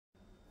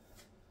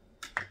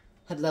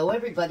Hello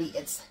everybody,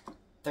 it's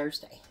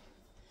Thursday.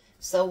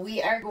 So we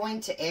are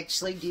going to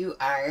actually do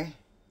our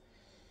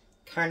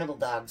carnival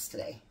dogs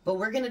today. But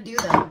we're going to do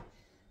them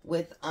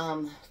with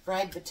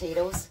fried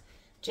potatoes.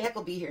 Jack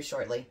will be here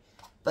shortly.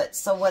 But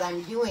so what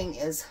I'm doing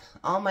is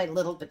all my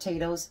little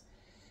potatoes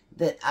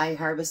that I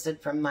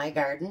harvested from my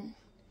garden,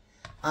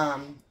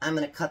 I'm going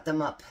to cut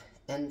them up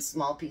in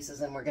small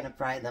pieces and we're going to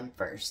fry them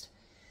first.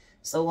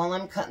 So while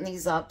I'm cutting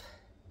these up,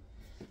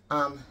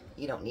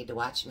 you don't need to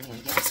watch me, I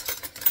guess.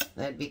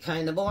 That'd be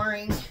kind of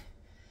boring.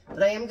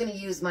 But I am going to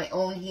use my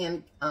own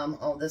hand.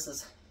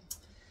 That's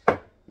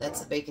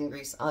the bacon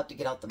grease. I'll have to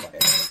get out the butter.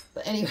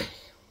 But anyway,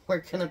 we're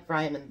going to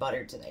fry them in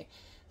butter today.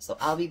 So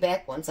I'll be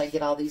back once I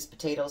get all these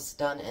potatoes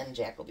done, and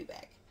Jack will be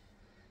back.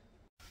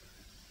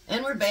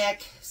 And we're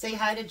back. Say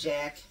hi to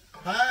Jack.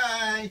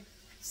 Hi.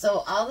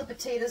 So all the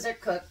potatoes are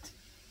cooked.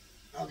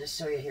 I'll just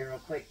show you here real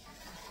quick.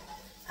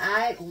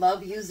 I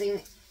love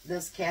using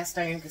this cast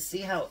iron because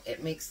see how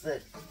it makes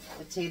the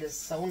potatoes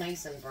so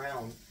nice and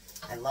brown.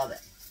 I love it.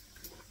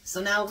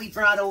 So now we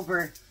brought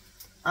over,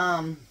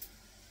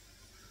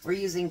 we're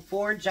using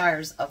 4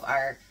 jars of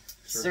our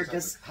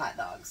Circus hot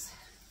dogs.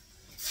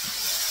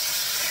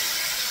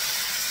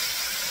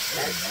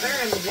 Let's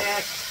stir them,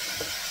 Jack.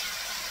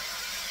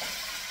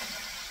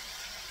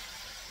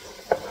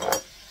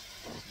 Oh,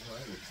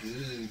 that looks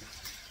good.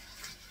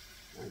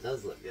 It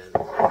does look good.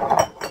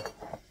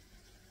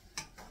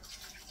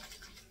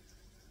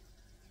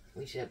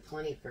 We should have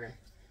plenty for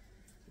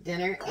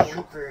dinner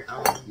and for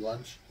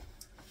lunch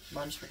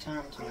for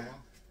Tom tomorrow.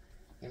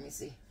 Let me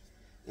see.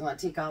 You want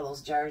to take all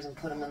those jars and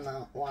put them in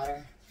the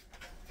water?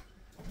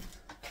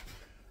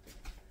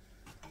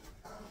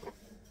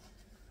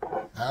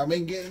 I've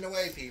been getting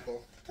away,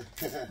 people.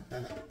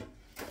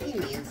 He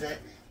means it.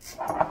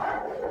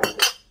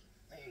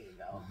 There you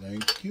go.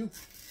 Thank you.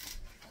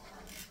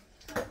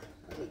 Let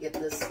me get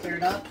this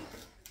stirred up.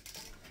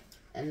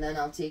 And then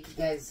I'll take you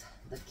guys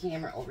the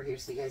camera over here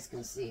so you guys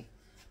can see.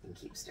 You can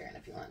keep stirring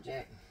if you want,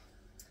 Jack.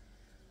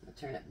 I'm going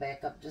to turn it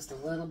back up just a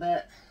little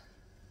bit.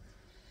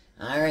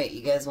 Alright,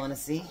 you guys want to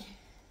see?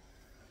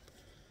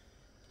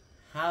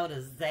 How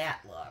does that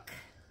look?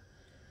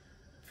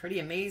 Pretty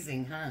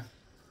amazing, huh?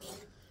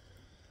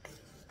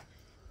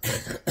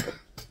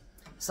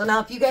 So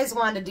now if you guys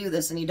want to do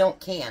this and you don't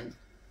can,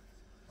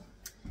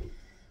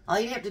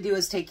 all you have to do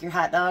is take your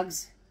hot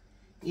dogs,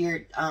 your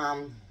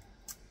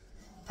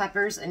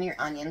peppers and your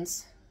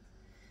onions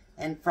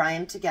and fry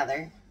them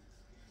together.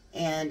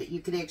 And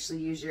you could actually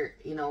use your,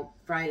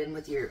 fry it in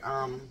with your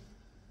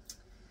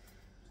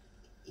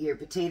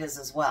potatoes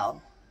as well.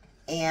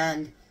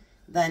 And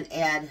then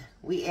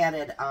we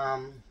added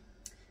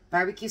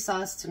barbecue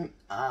sauce, to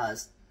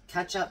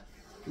ketchup,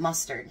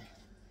 mustard.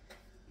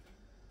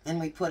 And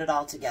we put it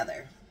all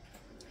together.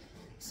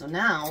 So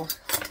now,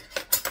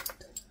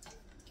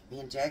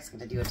 me and Jack's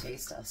going to do a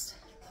taste test.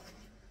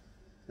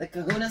 The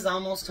Kahuna's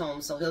almost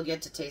home, so he'll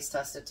get to taste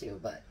test it too,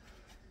 but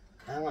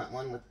I want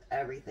one with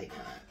everything on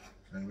it.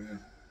 Amen.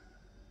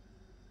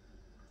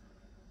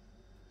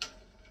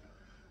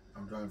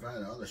 I'm trying to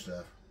find the other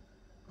stuff.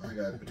 I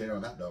got potato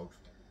and hot dogs.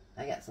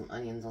 I got some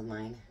onions on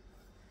mine.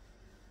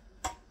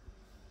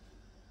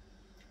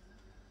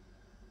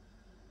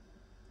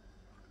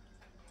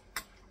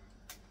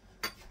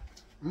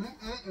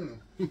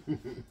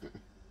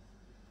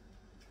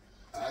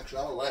 Actually,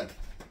 I don't like it.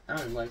 I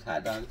don't like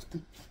hot dogs.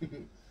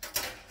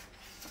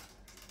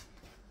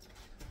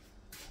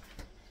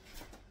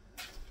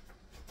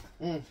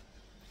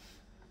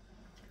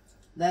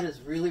 That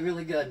is really,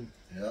 really good.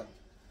 Yep.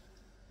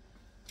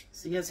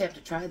 So you guys have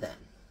to try that.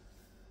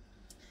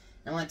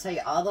 I want to tell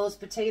you, all those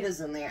potatoes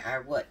in there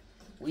are what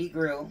we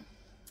grew,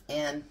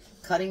 and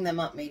cutting them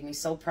up made me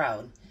so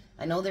proud.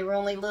 I know they were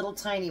only little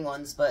tiny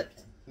ones, but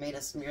made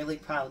us really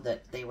proud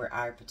that they were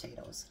our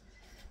potatoes.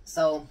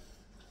 So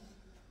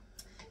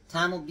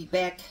Tom will be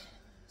back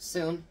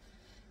soon,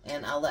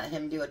 and I'll let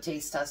him do a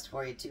taste test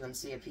for you too and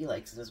see if he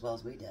likes it as well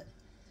as we did.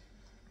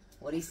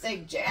 What do you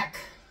think, Jack?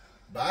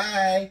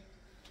 Bye.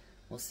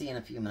 We'll see you in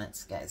a few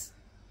minutes, guys.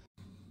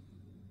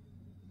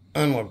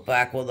 And we're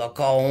back with a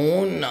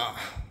Kahuna.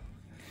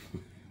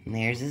 And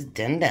there's his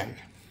din-din.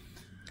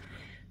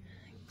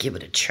 Give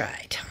it a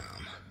try,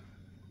 Tom.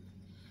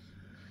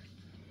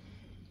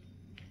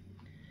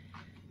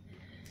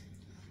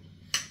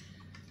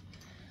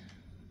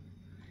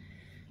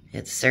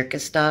 It's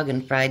circus dog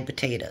and fried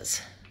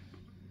potatoes.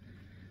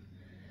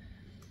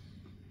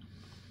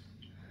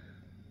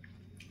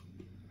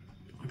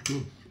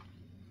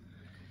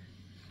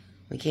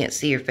 We can't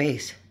see your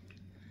face.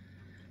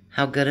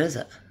 How good is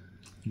it?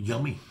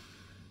 Yummy.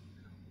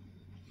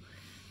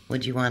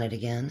 Would you want it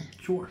again?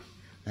 Sure.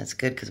 That's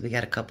good because we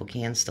got a couple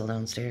cans still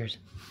downstairs.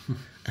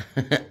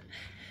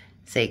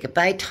 Say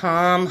goodbye,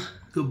 Tom.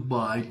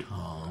 Goodbye,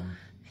 Tom.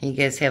 You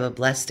guys have a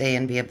blessed day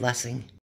and be a blessing.